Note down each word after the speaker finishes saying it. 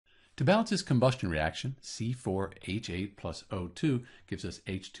To balance this combustion reaction, C4H8 plus O2 gives us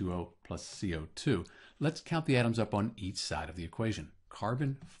H2O plus CO2. Let's count the atoms up on each side of the equation.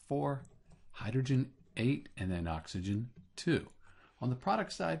 Carbon 4, hydrogen 8, and then oxygen 2. On the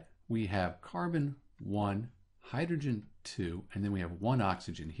product side, we have carbon 1, hydrogen 2, and then we have 1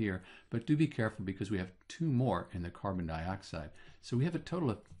 oxygen here, but do be careful because we have 2 more in the carbon dioxide. So we have a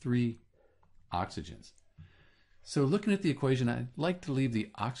total of 3 oxygens. So looking at the equation, I like to leave the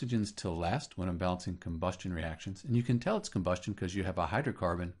oxygens till last when I'm balancing combustion reactions. And you can tell it's combustion because you have a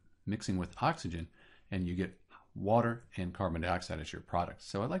hydrocarbon mixing with oxygen and you get water and carbon dioxide as your product.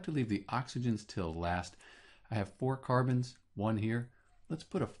 So I like to leave the oxygens till last. I have 4 carbons, 1 here. Let's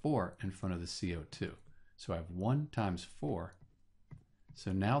put a 4 in front of the CO2. So I have 1 times 4.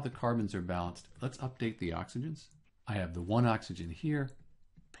 So now the carbons are balanced. Let's update the oxygens. I have the 1 oxygen here,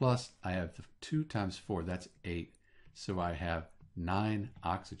 plus I have the 2 times 4, that's 8. So I have 9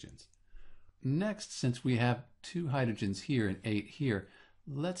 oxygens. Next, since we have 2 hydrogens here and 8 here,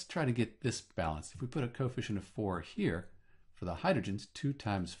 let's try to get this balanced. If we put a coefficient of 4 here, for the hydrogens, 2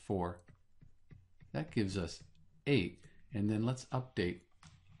 times 4, that gives us 8. And then let's update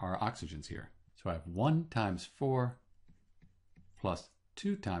our oxygens here. So I have 1 times 4 plus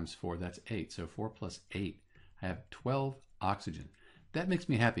 2 times 4, that's 8. So 4 plus 8, I have 12 oxygen. That makes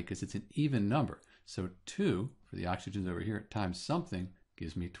me happy because it's an even number. So 2 for the oxygens over here times something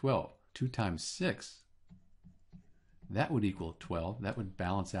gives me 12. 2 times 6, that would equal 12. That would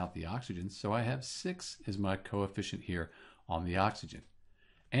balance out the oxygens. So I have 6 as my coefficient here on the oxygen.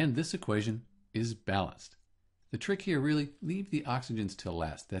 And this equation is balanced. The trick here, really leave the oxygens till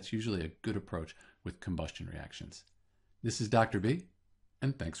last. That's usually a good approach with combustion reactions. This is Dr. B,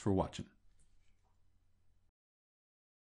 and thanks for watching.